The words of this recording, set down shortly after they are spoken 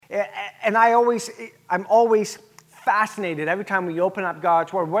And I'm always fascinated every time we open up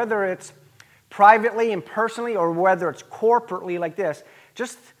God's Word, whether it's privately and personally or whether it's corporately like this,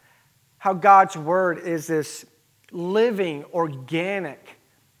 just how God's Word is this living, organic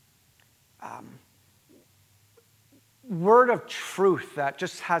word of truth that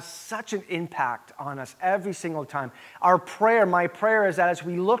just has such an impact on us every single time. My prayer is that as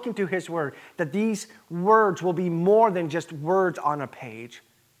we look into His Word, that these words will be more than just words on a page,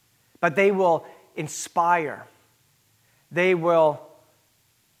 but they will inspire. They will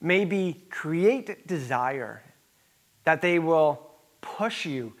maybe create desire, that they will push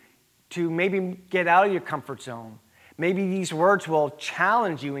you to maybe get out of your comfort zone. Maybe these words will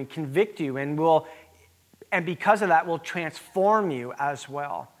challenge you and convict you and because of that will transform you as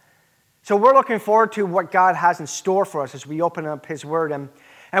well. So we're looking forward to what God has in store for us as we open up His Word.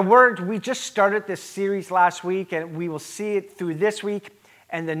 And we just started this series last week, and we will see it through this week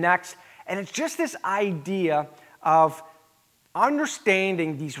and the next. And it's just this idea of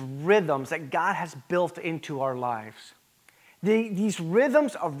understanding these rhythms that God has built into our lives. These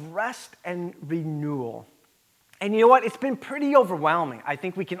rhythms of rest and renewal. And you know what? It's been pretty overwhelming. I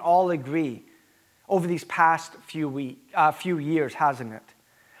think we can all agree over these past few years, hasn't it?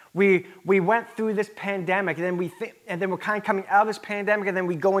 We went through this pandemic, and then we're kind of coming out of this pandemic, and then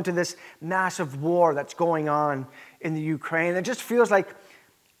we go into this massive war that's going on in the Ukraine. It just feels like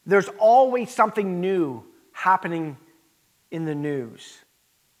there's always something new happening in the news.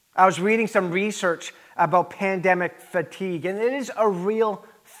 I was reading some research about pandemic fatigue, and it is a real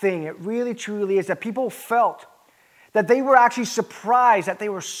thing. It really, truly is, that people felt that they were actually surprised that they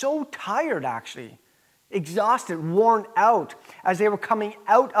were so tired, actually, exhausted, worn out as they were coming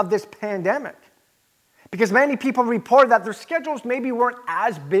out of this pandemic. Because many people reported that their schedules maybe weren't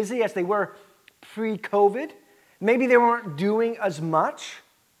as busy as they were pre-COVID. Maybe they weren't doing as much,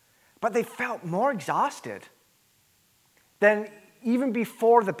 but they felt more exhausted than even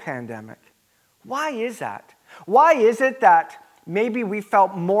before the pandemic. Why is that? Why is it that maybe we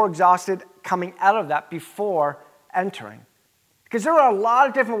felt more exhausted coming out of that before entering? Because there are a lot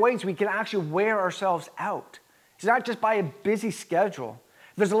of different ways we can actually wear ourselves out. It's not just by a busy schedule.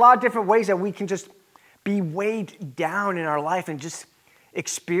 There's a lot of different ways that we can just be weighed down in our life and just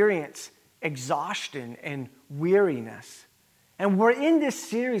experience exhaustion and weariness. And we're in this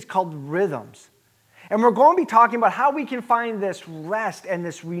series called Rhythms. And we're going to be talking about how we can find this rest and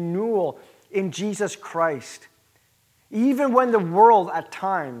this renewal in Jesus Christ. Even when the world at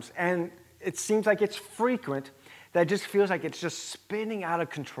times, and it seems like it's frequent, that just feels like it's just spinning out of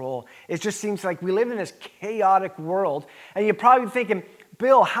control. It just seems like we live in this chaotic world. And you're probably thinking,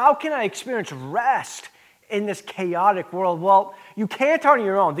 Bill, how can I experience rest in this chaotic world? Well, you can't on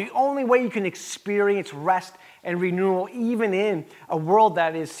your own. The only way you can experience rest and renewal, even in a world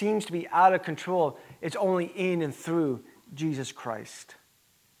that seems to be out of control, is only in and through Jesus Christ.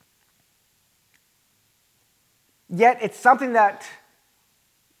 Yet it's something that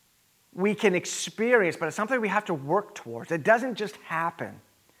we can experience, but it's something we have to work towards. It doesn't just happen.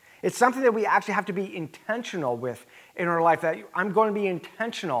 It's something that we actually have to be intentional with in our life, that I'm going to be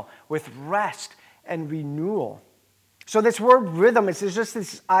intentional with rest and renewal. So this word rhythm is just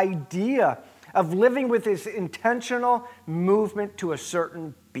this idea of living with this intentional movement to a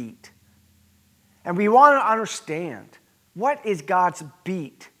certain beat. And we want to understand, what is God's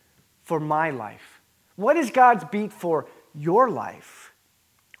beat for my life? What is God's beat for your life?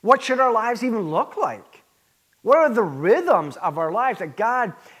 What should our lives even look like? What are the rhythms of our lives that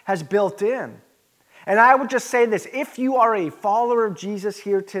God has built in? And I would just say this, if you are a follower of Jesus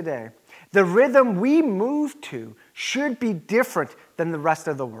here today, the rhythm we move to should be different than the rest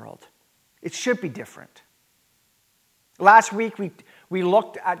of the world. It should be different. Last week we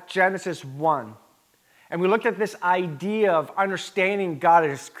looked at Genesis 1, and we looked at this idea of understanding God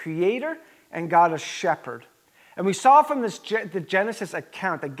as creator and God as shepherd. And we saw from the Genesis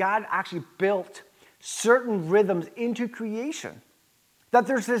account that God actually built certain rhythms into creation. That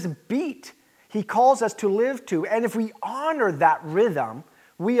there's this beat He calls us to live to. And if we honor that rhythm,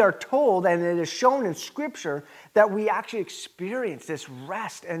 we are told, and it is shown in Scripture, that we actually experience this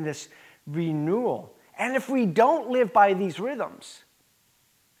rest and this renewal. And if we don't live by these rhythms,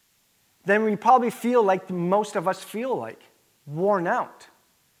 then we probably feel like most of us feel like, worn out,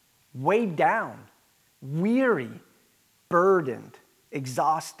 weighed down, weary, burdened,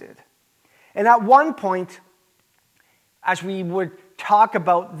 exhausted. And at one point, as we would talk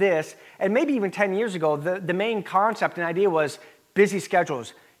about this, and maybe even 10 years ago, the main concept and idea was busy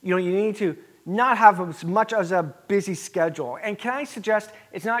schedules. You know, you need to not have as much as a busy schedule. And can I suggest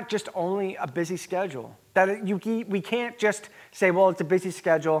it's not just only a busy schedule? That we can't just say, well, it's a busy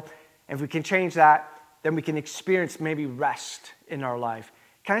schedule, and if we can change that, then we can experience maybe rest in our life.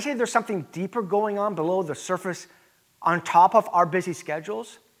 Can I say there's something deeper going on below the surface on top of our busy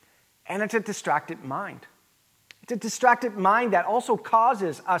schedules? And it's a distracted mind. It's a distracted mind that also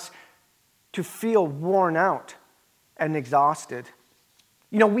causes us to feel worn out and exhausted.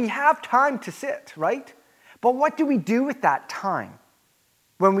 You know, we have time to sit, right? But what do we do with that time?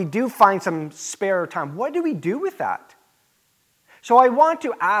 When we do find some spare time, what do we do with that? So I want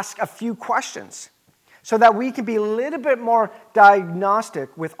to ask a few questions so that we can be a little bit more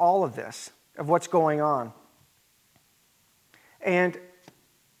diagnostic with all of this, of what's going on. And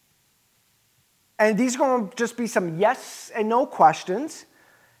these are going to just be some yes and no questions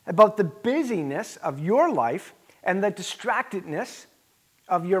about the busyness of your life and the distractedness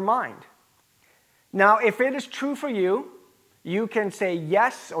of your mind. Now, if it is true for you, you can say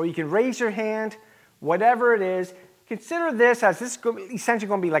yes, or you can raise your hand, whatever it is. Consider this as this is essentially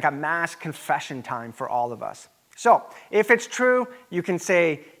going to be like a mass confession time for all of us. So, if it's true, you can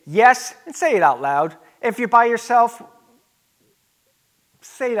say yes and say it out loud. If you're by yourself,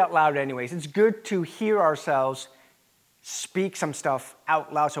 say it out loud anyways. It's good to hear ourselves speak some stuff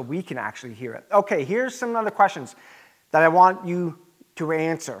out loud so we can actually hear it. Okay, here's some other questions that I want you to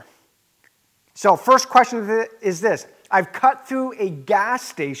answer. So, first question is this. I've cut through a gas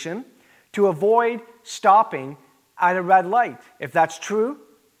station to avoid stopping at a red light. If that's true,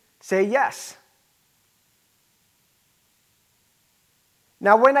 say yes.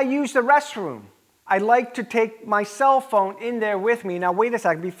 Now, when I use the restroom, I like to take my cell phone in there with me. Now, wait a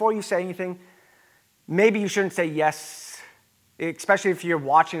second. Before you say anything, maybe you shouldn't say yes, especially if you're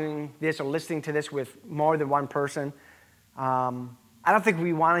watching this or listening to this with more than one person. I don't think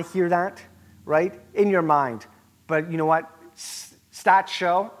we want to hear that, right, in your mind. But you know what? Stats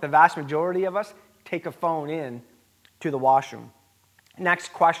show the vast majority of us take a phone in to the washroom.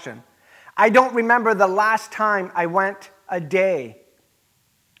 Next question. I don't remember the last time I went a day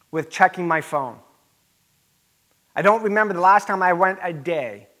with checking my phone. I don't remember the last time I went a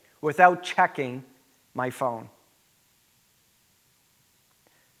day without checking my phone.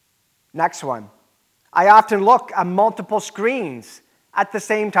 Next one. I often look at multiple screens at the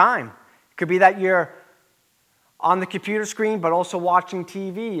same time. It could be that you're on the computer screen but also watching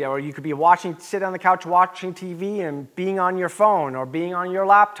TV, or you could be sit on the couch watching TV and being on your phone, or being on your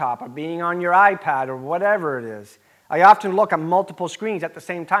laptop, or being on your iPad, or whatever it is. I often look at multiple screens at the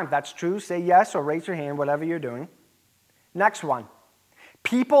same time. If that's true, say yes or raise your hand, whatever you're doing. Next one.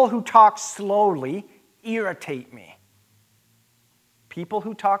 People who talk slowly irritate me. People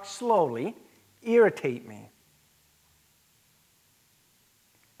who talk slowly irritate me.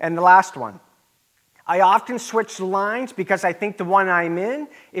 And the last one. I often switch lines because I think the one I'm in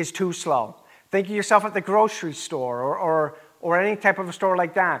is too slow. Think of yourself at the grocery store or any type of a store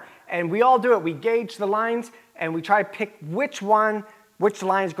like that. And we all do it. We gauge the lines and we try to pick which line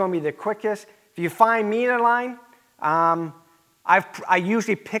is going to be the quickest. If you find me in a line, I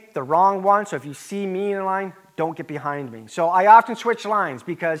usually pick the wrong one. So if you see me in a line, don't get behind me. So I often switch lines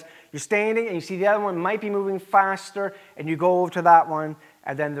because you're standing and you see the other one might be moving faster, and you go over to that one,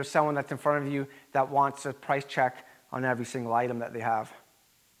 and then there's someone that's in front of you that wants a price check on every single item that they have.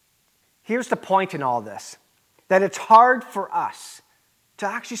 Here's the point in all this, that it's hard for us to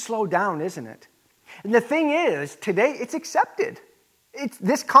actually slow down, isn't it? And the thing is, today it's accepted. It's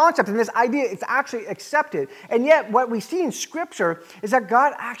this concept and this idea, it's actually accepted. And yet what we see in Scripture is that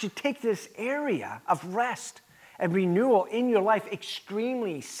God actually takes this area of rest and renewal in your life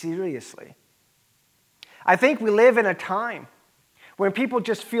extremely seriously. I think we live in a time when people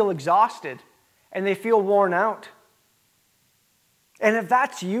just feel exhausted and they feel worn out. And if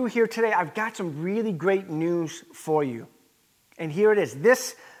that's you here today, I've got some really great news for you. And here it is.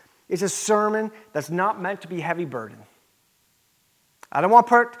 This is a sermon that's not meant to be heavy burden. I don't want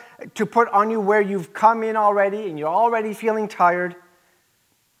to put on you where you've come in already and you're already feeling tired,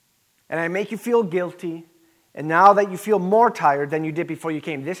 and I make you feel guilty, and now that you feel more tired than you did before you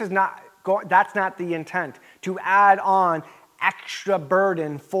came. That's not the intent, to add on extra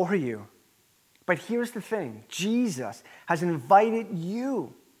burden for you. But here's the thing. Jesus has invited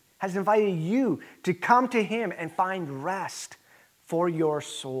you to come to him and find rest for your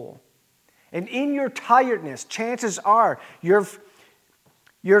soul. And in your tiredness, chances are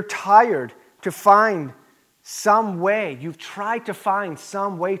you're tired to find some way. You've tried to find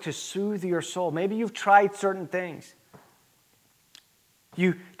some way to soothe your soul. Maybe you've tried certain things.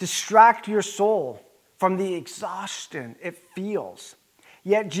 You distract your soul from the exhaustion it feels.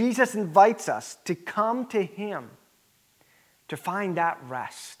 Yet Jesus invites us to come to him to find that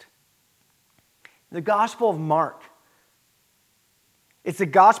rest. The Gospel of Mark, it's a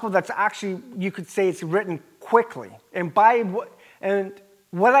gospel that's actually, you could say it's written quickly. And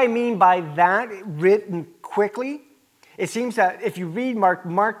what I mean by that, written quickly, it seems that if you read Mark,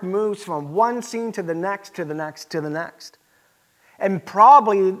 Mark moves from one scene to the next, to the next, to the next. And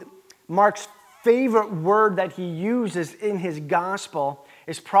probably Mark's favorite word that he uses in his gospel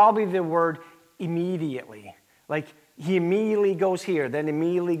is probably the word immediately. Like he immediately goes here, then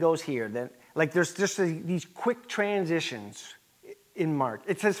immediately goes here. Then, like there's just these quick transitions in Mark.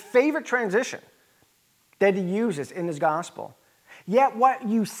 It's his favorite transition that he uses in his gospel. Yet what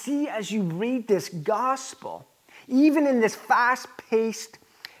you see as you read this gospel, even in this fast-paced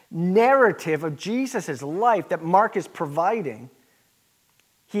narrative of Jesus' life that Mark is providing,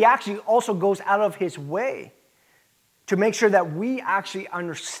 he actually also goes out of his way to make sure that we actually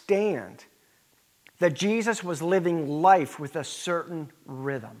understand that Jesus was living life with a certain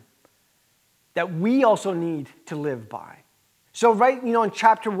rhythm that we also need to live by. So in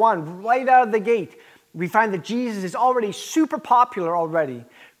chapter 1, right out of the gate, we find that Jesus is already super popular already.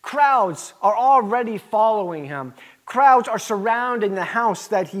 Crowds are already following him. Crowds are surrounding the house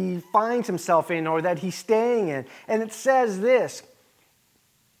that he finds himself in or that he's staying in. And it says this,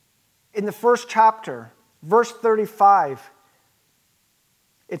 in the first chapter, verse 35,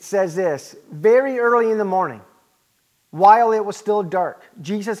 it says this, very early in the morning, while it was still dark,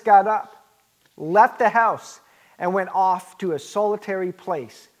 Jesus got up, left the house, and went off to a solitary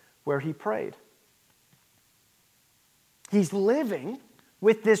place where he prayed. He's living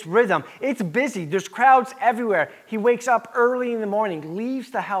with this rhythm. It's busy. There's crowds everywhere. He wakes up early in the morning,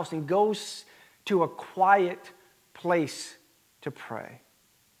 leaves the house, and goes to a quiet place to pray.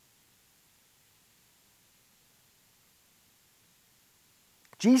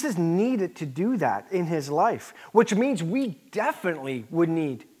 Jesus needed to do that in his life, which means we definitely would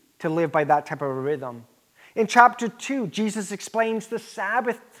need to live by that type of a rhythm. In chapter 2, Jesus explains the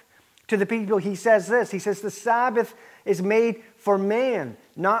Sabbath to the people. He says this, he says, the Sabbath is made for man,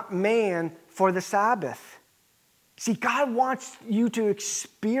 not man for the Sabbath. See, God wants you to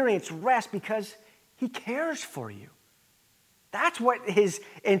experience rest because he cares for you. That's what his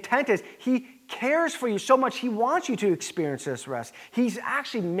intent is. He cares for you so much, he wants you to experience this rest. He's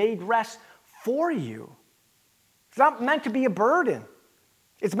actually made rest for you. It's not meant to be a burden.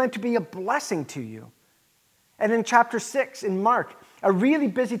 It's meant to be a blessing to you. And in chapter 6 in Mark, a really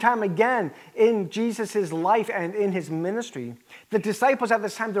busy time again in Jesus' life and in his ministry, the disciples at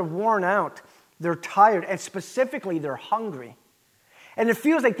this time, they're worn out, they're tired, and specifically they're hungry. And it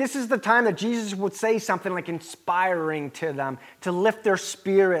feels like this is the time that Jesus would say something like inspiring to them, to lift their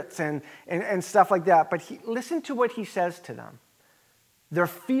spirits and stuff like that. But listen to what he says to them. They're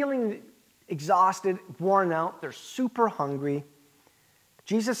feeling exhausted, worn out, they're super hungry.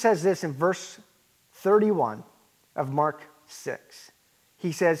 Jesus says this in verse 31 of Mark 6.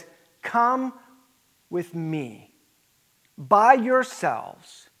 He says, come with me by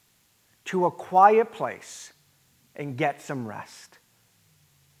yourselves to a quiet place and get some rest.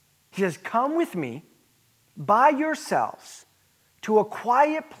 He says, come with me by yourselves to a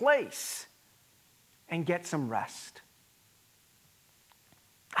quiet place and get some rest.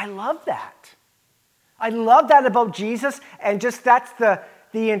 I love that. I love that about Jesus, and just that's the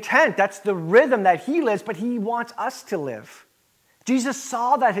intent, that's the rhythm that he lives, but he wants us to live. Jesus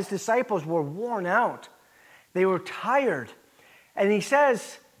saw that his disciples were worn out. They were tired. And he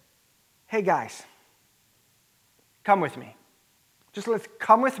says, hey guys, come with me. Just let's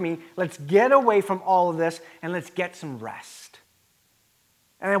come with me. Let's get away from all of this and let's get some rest.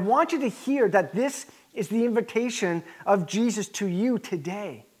 And I want you to hear that this is the invitation of Jesus to you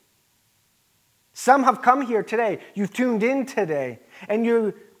today. Some have come here today. You've tuned in today. And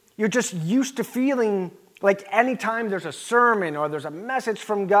you're just used to feeling like anytime there's a sermon or there's a message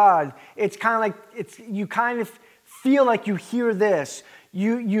from God, it's kind of like you kind of feel like you hear this.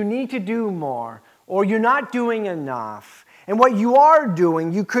 You need to do more, or you're not doing enough. And what you are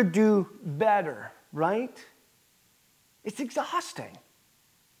doing, you could do better, right? It's exhausting.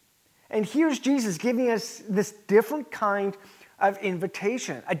 And here's Jesus giving us this different kind of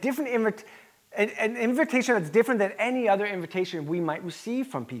invitation, an invitation that's different than any other invitation we might receive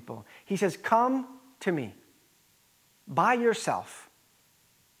from people. He says, come to me by yourself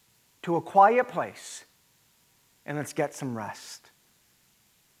to a quiet place and let's get some rest.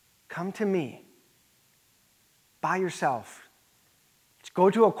 Come to me by yourself. Let's go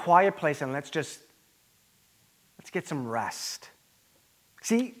to a quiet place and let's get some rest.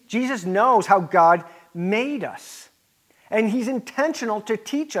 See, Jesus knows how God made us. And he's intentional to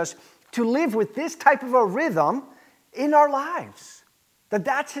teach us to live with this type of a rhythm in our lives.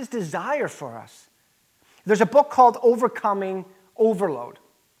 That's his desire for us. There's a book called Overcoming Overload,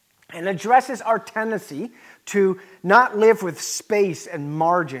 and addresses our tendency to not live with space and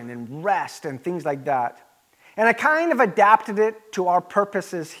margin and rest and things like that. And I kind of adapted it to our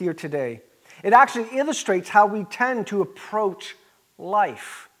purposes here today. It actually illustrates how we tend to approach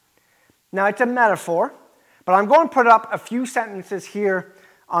life. Now, it's a metaphor, but I'm going to put up a few sentences here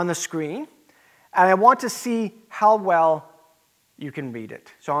on the screen, and I want to see how well you can read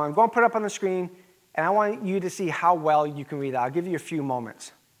it. So I'm going to put it up on the screen, and I want you to see how well you can read it. I'll give you a few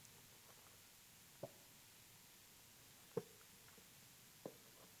moments.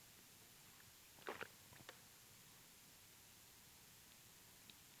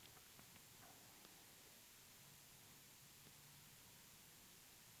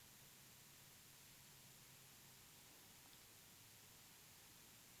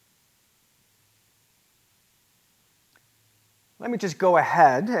 Let me just go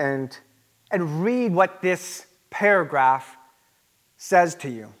ahead and read what this paragraph says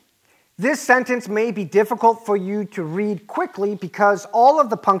to you. This sentence may be difficult for you to read quickly because all of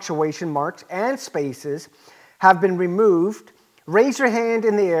the punctuation marks and spaces have been removed. Raise your hand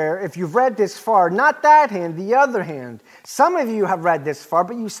in the air if you've read this far. Not that hand, the other hand. Some of you have read this far,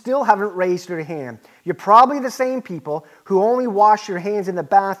 but you still haven't raised your hand. You're probably the same people who only wash your hands in the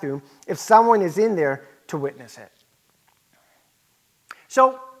bathroom if someone is in there to witness it.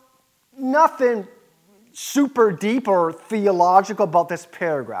 So, nothing super deep or theological about this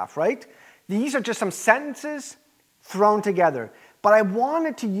paragraph, right? These are just some sentences thrown together. But I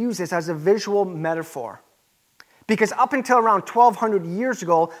wanted to use this as a visual metaphor. Because up until around 1,200 years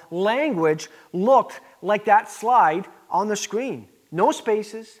ago, language looked like that slide on the screen. No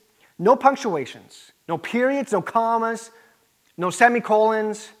spaces, no punctuations, no periods, no commas, no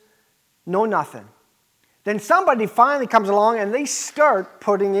semicolons, no nothing. Then somebody finally comes along and they start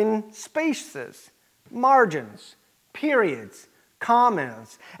putting in spaces, margins, periods,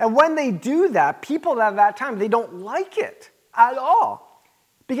 commas. And when they do that, people at that time, they don't like it at all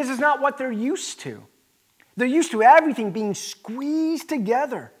because it's not what they're used to. They're used to everything being squeezed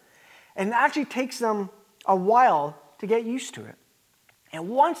together. And it actually takes them a while to get used to it. And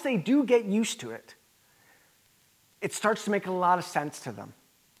once they do get used to it, it starts to make a lot of sense to them.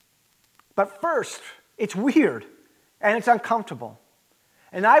 But first, it's weird and it's uncomfortable.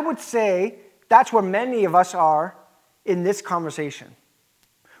 And I would say that's where many of us are in this conversation.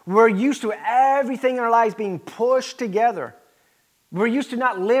 We're used to everything in our lives being pushed together. We're used to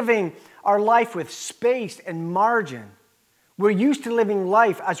not living our life with space and margin. We're used to living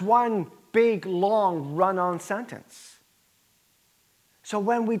life as one big, long, run-on sentence. So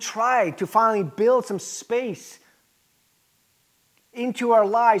when we try to finally build some space into our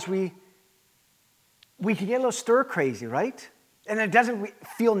lives, we can get a little stir-crazy, right? And it doesn't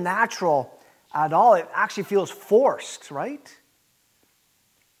feel natural at all. It actually feels forced, right?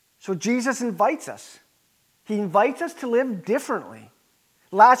 So Jesus invites us. He invites us to live differently.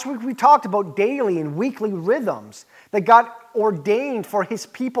 Last week we talked about daily and weekly rhythms that God ordained for his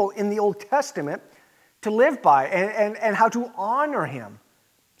people in the Old Testament to live by and how to honor him.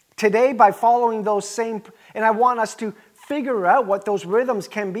 Today, by following those same, and I want us to figure out what those rhythms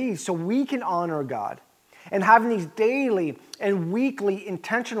can be so we can honor God. And having these daily and weekly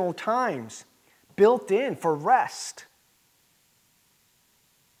intentional times built in for rest.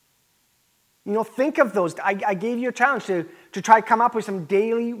 You know, think of those. I gave you a challenge to try to come up with some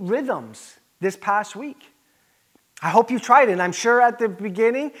daily rhythms this past week. I hope you tried it. And I'm sure at the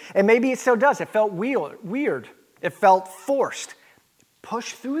beginning, and maybe it still does, it felt weird. It felt forced.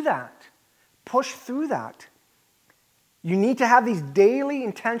 Push through that. Push through that. You need to have these daily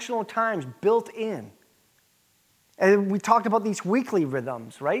intentional times built in. And we talked about these weekly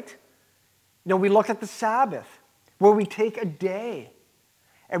rhythms, right? You know, we looked at the Sabbath, where we take a day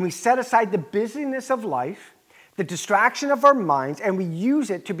and we set aside the busyness of life, the distraction of our minds, and we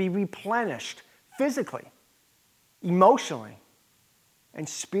use it to be replenished physically, emotionally, and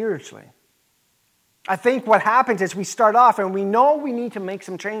spiritually. I think what happens is we start off and we know we need to make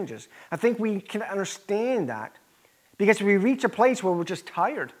some changes. I think we can understand that because we reach a place where we're just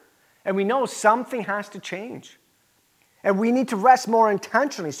tired and we know something has to change. And we need to rest more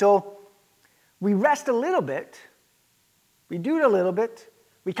intentionally. So we rest a little bit. We do it a little bit.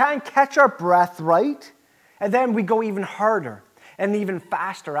 We kind of catch our breath, right? And then we go even harder and even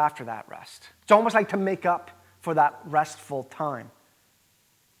faster after that rest. It's almost like to make up for that restful time.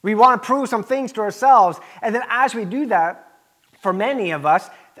 We want to prove some things to ourselves. And then as we do that, for many of us,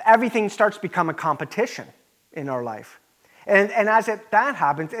 everything starts to become a competition in our life. And as that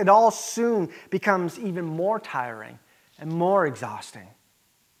happens, it all soon becomes even more tiring and more exhausting.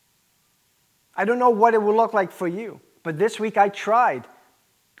 I don't know what it will look like for you, but this week I tried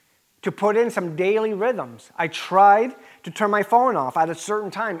to put in some daily rhythms. I tried to turn my phone off at a certain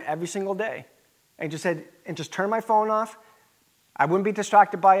time every single day and just turn my phone off. I wouldn't be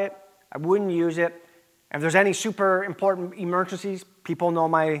distracted by it. I wouldn't use it. If there's any super important emergencies, people know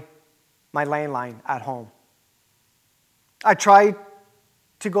my landline at home. I tried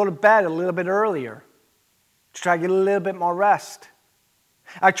to go to bed a little bit earlier to try to get a little bit more rest.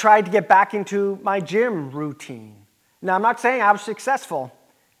 I tried to get back into my gym routine. Now, I'm not saying I was successful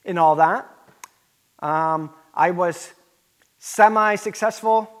in all that. I was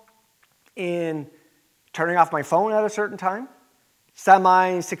semi-successful in turning off my phone at a certain time.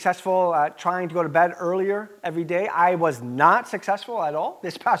 Semi-successful at trying to go to bed earlier every day. I was not successful at all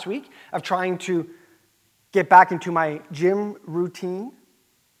this past week of trying to get back into my gym routine.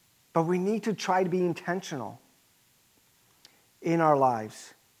 But we need to try to be intentional in our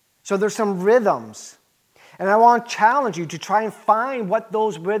lives. So there's some rhythms. And I want to challenge you to try and find what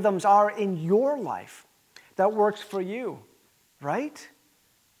those rhythms are in your life that works for you, right?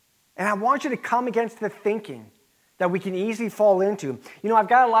 And I want you to come against the thinking that we can easily fall into. I've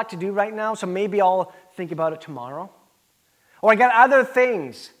got a lot to do right now, so maybe I'll think about it tomorrow. Or I got other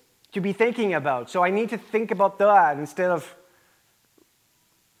things to be thinking about, so I need to think about that instead of,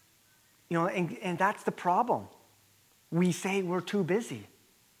 and that's the problem. We say we're too busy.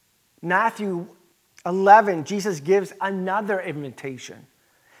 Matthew 11, Jesus gives another invitation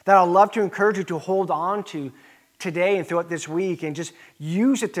that I'd love to encourage you to hold on to today and throughout this week and just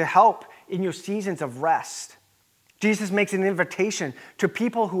use it to help in your seasons of rest. Jesus makes an invitation to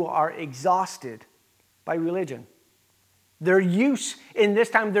people who are exhausted by religion. They're used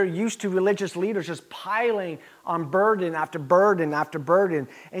to religious leaders just piling on burden after burden after burden.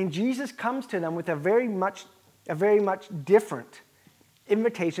 And Jesus comes to them with a very much different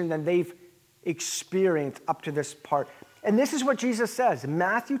invitation than they've experienced up to this part. And this is what Jesus says in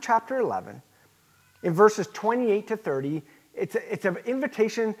Matthew chapter 11, in verses 28 to 30. It's an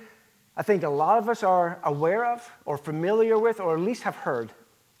invitation I think a lot of us are aware of or familiar with or at least have heard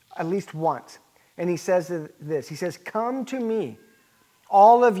at least once. And he says this. He says, "Come to me,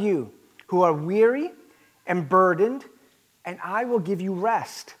 all of you who are weary and burdened, and I will give you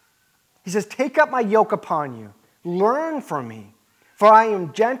rest." He says, "Take up my yoke upon you. Learn from me, for I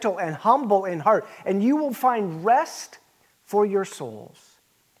am gentle and humble in heart, and you will find rest for your souls.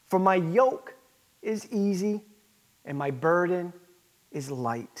 For my yoke is easy, and my burden is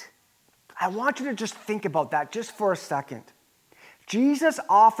light." I want you to just think about that just for a second. Jesus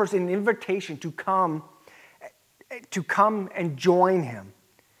offers an invitation to come and join him.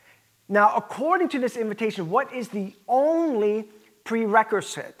 Now, according to this invitation, what is the only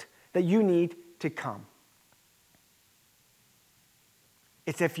prerequisite that you need to come?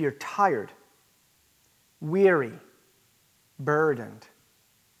 It's if you're tired, weary, burdened.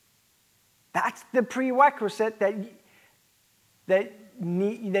 That's the prerequisite that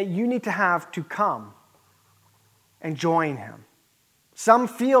you need to have to come and join him. Some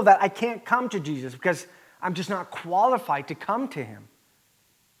feel that I can't come to Jesus because I'm just not qualified to come to him.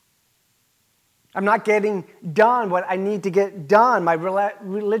 I'm not getting done what I need to get done. My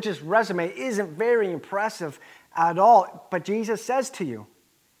religious resume isn't very impressive at all. But Jesus says to you,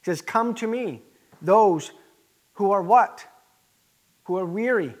 he says, "Come to me, those who are what? Who are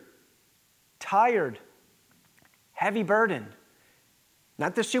weary, tired, heavy burdened."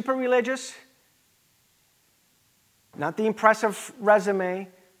 Not the super religious, not the impressive resume.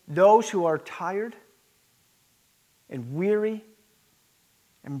 Those who are tired and weary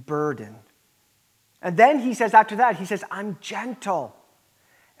and burdened. And then he says after that, he says, "I'm gentle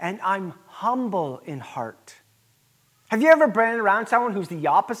and I'm humble in heart." Have you ever been around someone who's the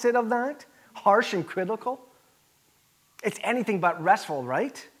opposite of that? Harsh and critical? It's anything but restful,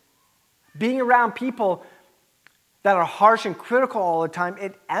 right? Being around people that are harsh and critical all the time,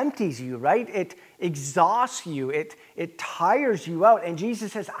 it empties you, right? It exhausts you. It tires you out. And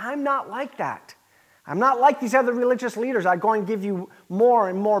Jesus says, I'm not like that. I'm not like these other religious leaders. I'm going to give you more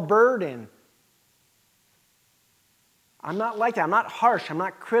and more burden. I'm not like that. I'm not harsh. I'm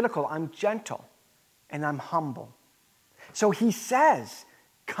not critical. I'm gentle and I'm humble. So he says,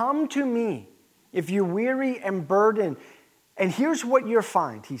 "Come to me if you're weary and burdened." And here's what you'll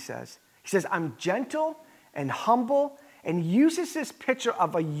find, he says. He says, "I'm gentle and humble," and uses this picture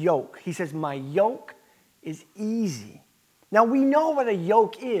of a yoke. He says, "My yoke is easy." Now we know what a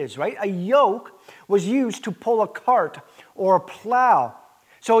yoke is, right? A yoke was used to pull a cart or a plow.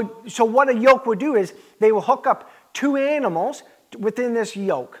 So what a yoke would do is they will hook up two animals within this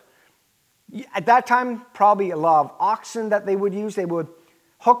yoke. At that time, probably a lot of oxen that they would use. They would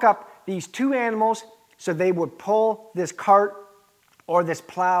hook up these two animals so they would pull this cart or this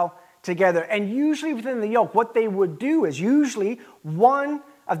plow together. And usually within the yoke, what they would do is usually one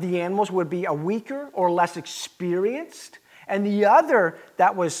of the animals would be a weaker or less experienced, and the other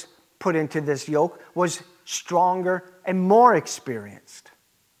that was put into this yoke was stronger and more experienced.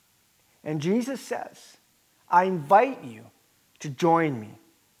 And Jesus says, I invite you to join me.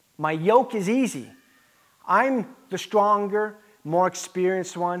 My yoke is easy. I'm the stronger, more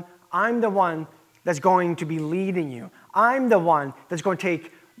experienced one. I'm the one that's going to be leading you. I'm the one that's going to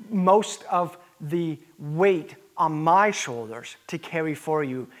take most of the weight on my shoulders to carry for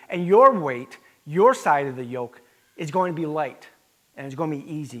you. And your weight, your side of the yoke, is going to be light, and it's going to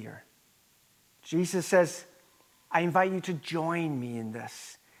be easier. Jesus says, I invite you to join me in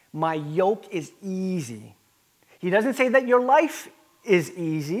this. My yoke is easy. He doesn't say that your life is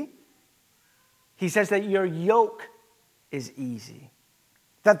easy. He says that your yoke is easy.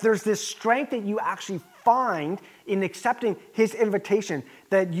 That there's this strength that you actually find in accepting his invitation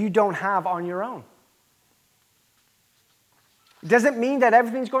that you don't have on your own. It doesn't mean that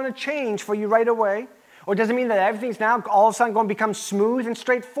everything's going to change for you right away, or it doesn't mean that everything's now all of a sudden going to become smooth and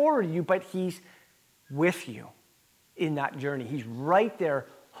straightforward to you, but he's with you in that journey. He's right there,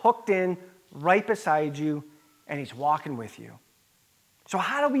 hooked in, right beside you, and he's walking with you. So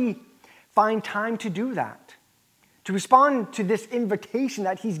how do we find time to do that? To respond to this invitation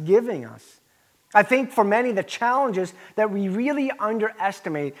that he's giving us? I think for many, the challenge is that we really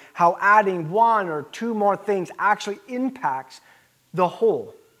underestimate how adding one or two more things actually impacts the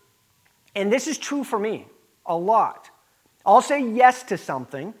whole. And this is true for me a lot. I'll say yes to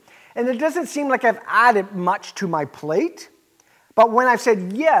something, and it doesn't seem like I've added much to my plate, but when I've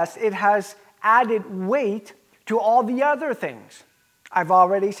said yes, it has added weight to all the other things I've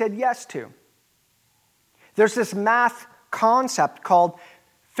already said yes to. There's this math concept called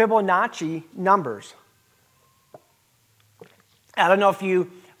Fibonacci numbers. I don't know if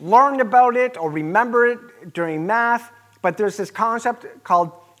you learned about it or remember it during math, but there's this concept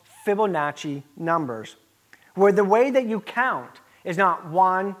called Fibonacci numbers, where the way that you count is not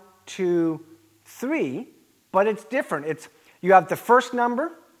 1, 2, 3, but it's different. You have the first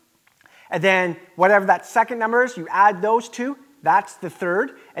number, and then whatever that second number is, you add those two, that's the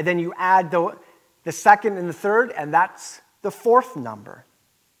third, and then you add the second and the third, and that's the fourth number.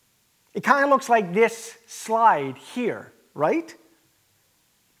 It kind of looks like this slide here, right?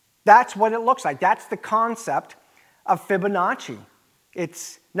 That's what it looks like. That's the concept of Fibonacci.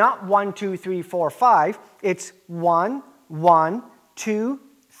 It's not 1, 2, 3, 4, 5. It's 1, 1, 2,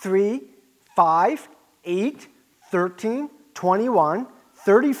 3, 5, 8, 13, 21,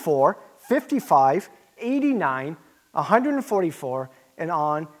 34, 55, 89, 144, and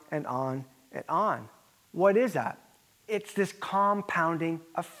on and on and on. What is that? It's this compounding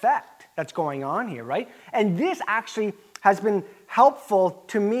effect that's going on here, right? And this actually has been helpful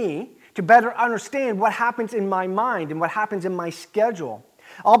to me to better understand what happens in my mind and what happens in my schedule.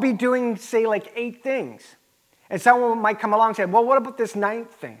 I'll be doing, say, like 8 things. And someone might come along and say, well, what about this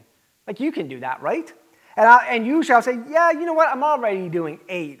 9th thing? Like, you can do that, right? And usually I'll say, yeah, you know what? I'm already doing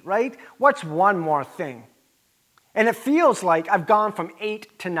 8, right? What's one more thing? And it feels like I've gone from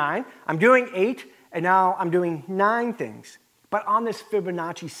 8 to 9. I'm doing 8, and now I'm doing 9 things. But on this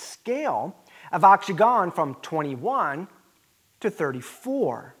Fibonacci scale, I've actually gone from 21 to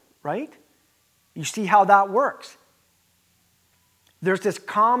 34, right? You see how that works. There's this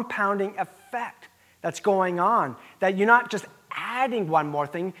compounding effect that's going on, that you're not just adding one more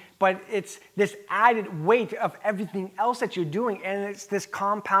thing, but it's this added weight of everything else that you're doing, and it's this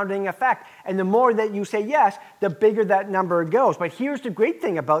compounding effect. And the more that you say yes, the bigger that number goes. But here's the great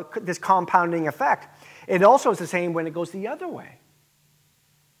thing about this compounding effect. It also is the same when it goes the other way.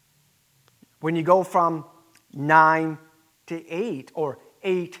 When you go from 9 to 8 or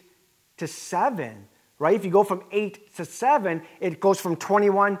 8 to 7, right? If you go from 8 to 7, it goes from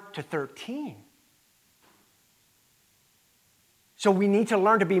 21 to 13. So we need to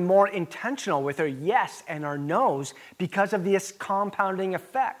learn to be more intentional with our yes and our no's because of this compounding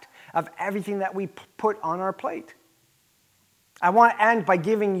effect of everything that we put on our plate. I want to end by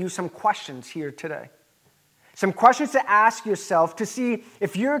giving you some questions here today. Some questions to ask yourself to see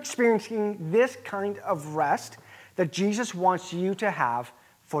if you're experiencing this kind of rest that Jesus wants you to have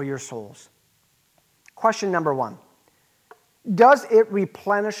for your souls. Question number 1. Does it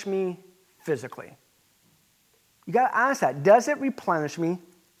replenish me physically? You got to ask that. Does it replenish me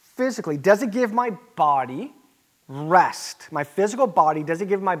physically? Does it give my body rest? My physical body, does it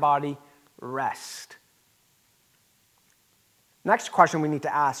give my body rest? Next question we need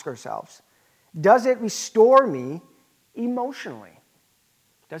to ask ourselves. Does it restore me emotionally?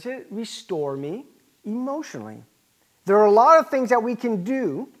 Does it restore me emotionally? There are a lot of things that we can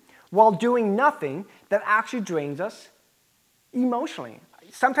do while doing nothing that actually drains us emotionally.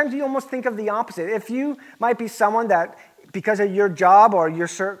 Sometimes you almost think of the opposite. If you might be someone that, because of your job or your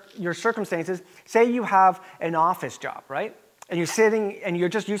circumstances, say you have an office job, right? And you're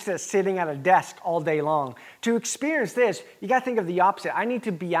just used to sitting at a desk all day long. To experience this, you got to think of the opposite. I need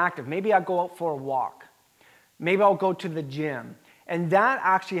to be active. Maybe I'll go out for a walk. Maybe I'll go to the gym. And that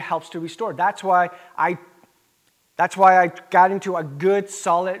actually helps to restore. That's why I got into a good,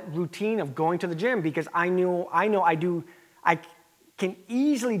 solid routine of going to the gym, because I can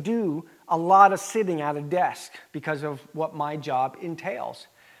easily do a lot of sitting at a desk because of what my job entails.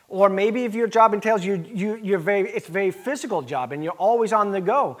 Or maybe if your job entails it's a very physical job and you're always on the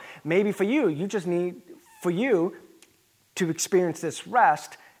go. Maybe for you just need to experience this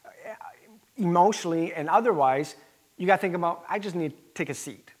rest emotionally and otherwise, you got to think about, I just need to take a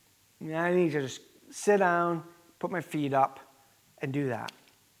seat. I need to just sit down, put my feet up, and do that.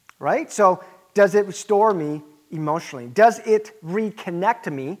 Right? So does it restore me emotionally? Does it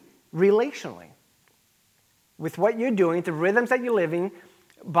reconnect me relationally? With what you're doing, the rhythms that you're living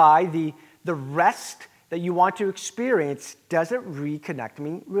by, the rest that you want to experience, does it reconnect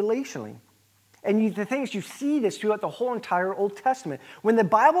me relationally? And the thing is, you see this throughout the whole entire Old Testament. When the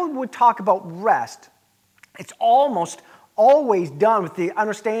Bible would talk about rest, it's almost always done with the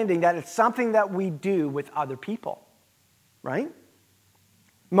understanding that it's something that we do with other people, right?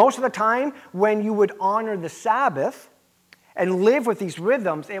 Most of the time, when you would honor the Sabbath and live with these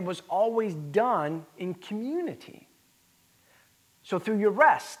rhythms, it was always done in community. So through your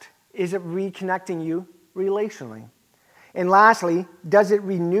rest, is it reconnecting you relationally? And lastly, does it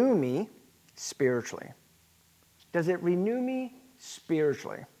renew me spiritually? Does it renew me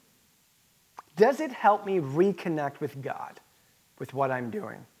spiritually? Does it help me reconnect with God, with what I'm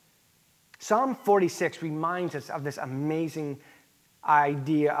doing? Psalm 46 reminds us of this amazing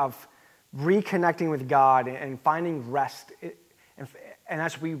idea of reconnecting with God and finding rest. And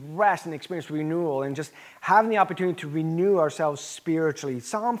as we rest and experience renewal and just having the opportunity to renew ourselves spiritually.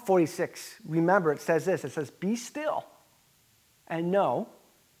 Psalm 46, remember, it says this. It says, "Be still and know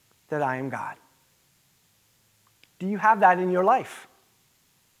that I am God." Do you have that in your life?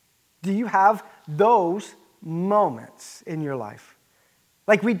 Do you have those moments in your life?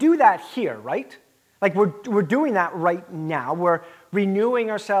 Like we do that here, right? Like we're doing that right now. We're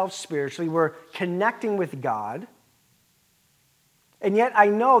renewing ourselves spiritually. We're connecting with God. And yet I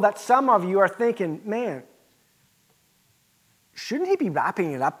know that some of you are thinking, man, shouldn't he be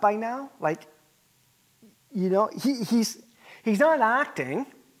wrapping it up by now? Like, you know, he's not acting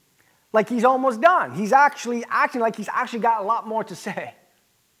like he's almost done. He's actually acting like he's actually got a lot more to say.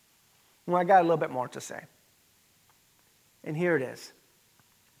 Well, I got a little bit more to say. And here it is.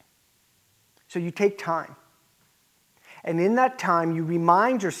 So you take time. And in that time, you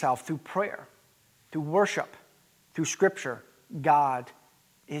remind yourself through prayer, through worship, through scripture, God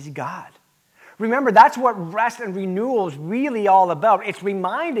is God. Remember, that's what rest and renewal is really all about. It's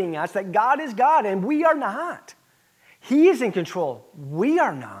reminding us that God is God and we are not. He is in control. We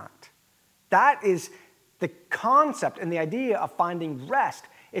are not. That is the concept and the idea of finding rest.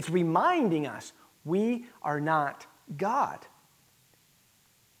 It's reminding us we are not God.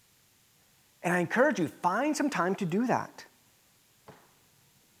 And I encourage you, find some time to do that.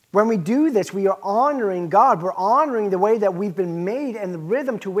 When we do this, we are honoring God. We're honoring the way that we've been made and the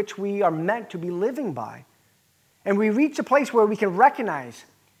rhythm to which we are meant to be living by. And we reach a place where we can recognize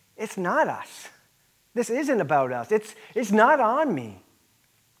it's not us. This isn't about us. It's not on me.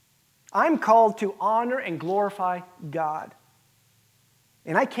 I'm called to honor and glorify God.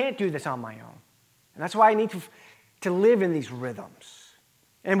 And I can't do this on my own. And that's why I need to live in these rhythms.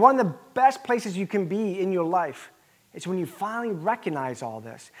 And one of the best places you can be in your life is when you finally recognize all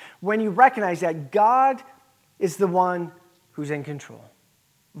this. When you recognize that God is the one who's in control.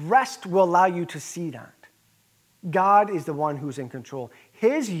 Rest will allow you to see that. God is the one who's in control.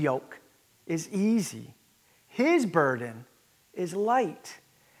 His yoke is easy. His burden is light.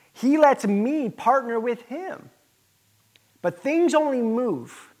 He lets me partner with him. But things only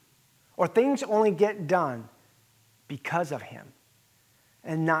move or things only get done because of him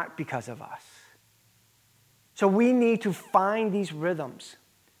and not because of us. So we need to find these rhythms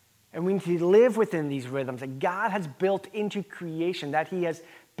and we need to live within these rhythms that God has built into creation, that he has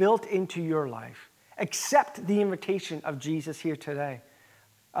built into your life. Accept the invitation of Jesus here today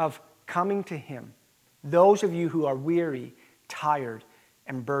of coming to him. Those of you who are weary, tired,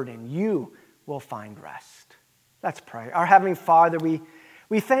 and burdened, you will find rest. Let's pray. Our Heavenly Father,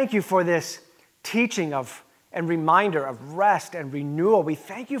 we thank you for this teaching of and reminder of rest and renewal. We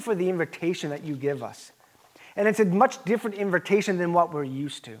thank you for the invitation that you give us. And it's a much different invitation than what we're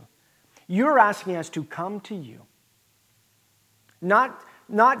used to. You're asking us to come to you. Not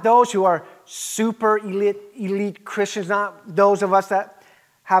those who are super elite Christians, not those of us that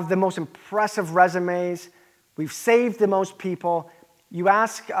have the most impressive resumes. We've saved the most people. You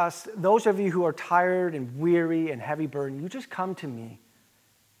ask us, those of you who are tired and weary and heavy burdened, you just come to me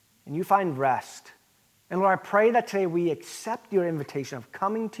and you find rest. And Lord, I pray that today we accept your invitation of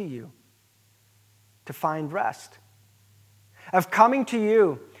coming to you to find rest, of coming to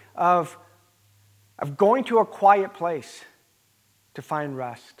you, of going to a quiet place to find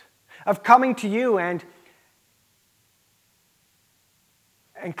rest, of coming to you and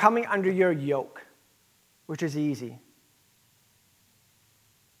coming under your yoke, which is easy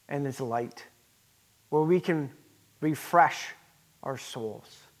and is light, where we can refresh our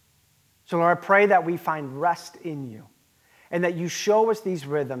souls. So Lord, I pray that we find rest in you and that you show us these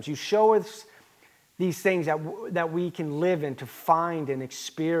rhythms, you show us these things that we can live in to find and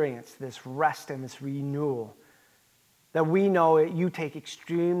experience this rest and this renewal that we know you take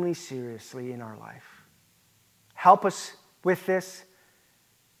extremely seriously in our life. Help us with this.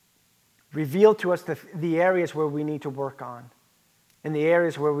 Reveal to us the areas where we need to work on and the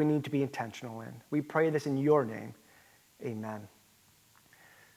areas where we need to be intentional in. We pray this in your name. Amen.